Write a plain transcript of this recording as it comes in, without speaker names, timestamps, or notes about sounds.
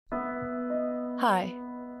Hi,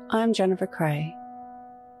 I'm Jennifer Cray.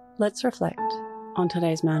 Let's reflect on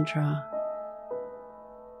today's mantra.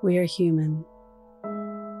 We are human.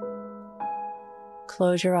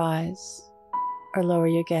 Close your eyes or lower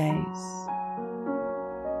your gaze.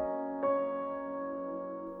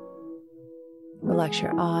 Relax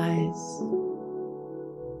your eyes.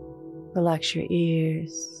 Relax your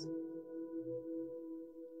ears.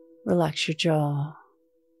 Relax your jaw.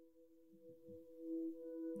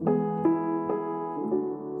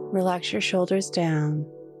 Relax your shoulders down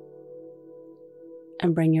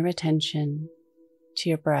and bring your attention to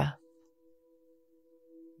your breath.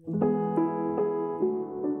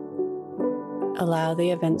 Allow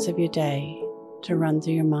the events of your day to run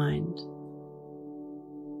through your mind,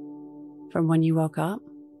 from when you woke up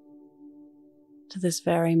to this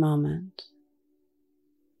very moment,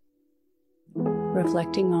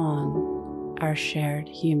 reflecting on our shared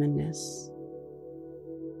humanness.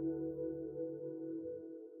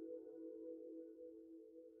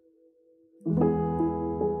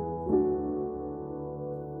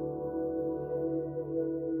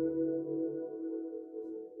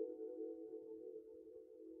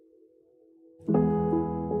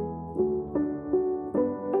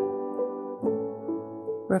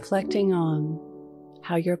 Reflecting on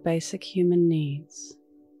how your basic human needs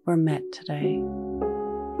were met today.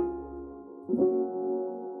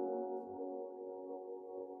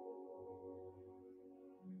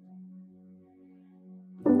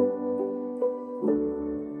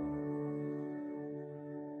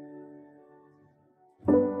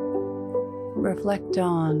 Reflect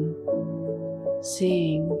on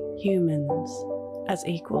seeing humans as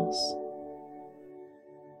equals.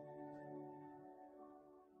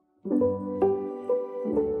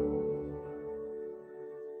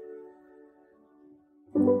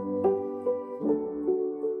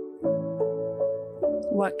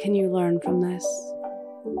 What can you learn from this?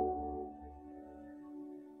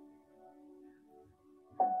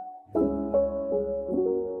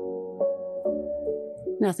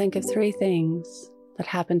 Now think of 3 things that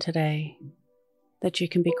happened today that you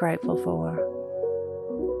can be grateful for.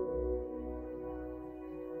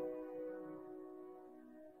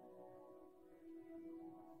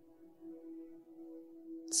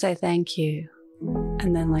 Say thank you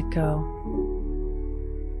and then let go.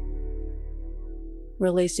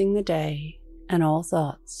 Releasing the day and all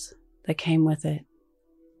thoughts that came with it.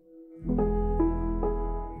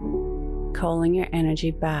 Calling your energy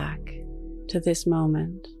back to this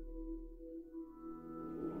moment.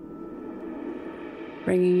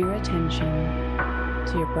 Bringing your attention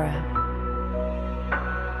to your breath.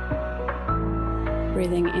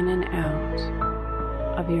 Breathing in and out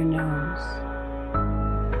of your nose.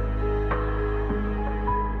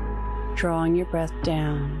 Drawing your breath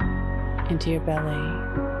down into your belly,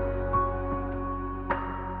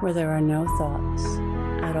 where there are no thoughts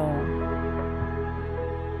at all.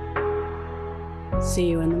 See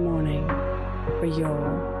you in the morning for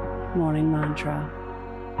your morning mantra.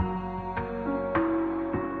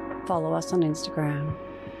 Follow us on Instagram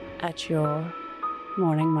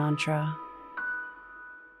 @YourMorningMantra.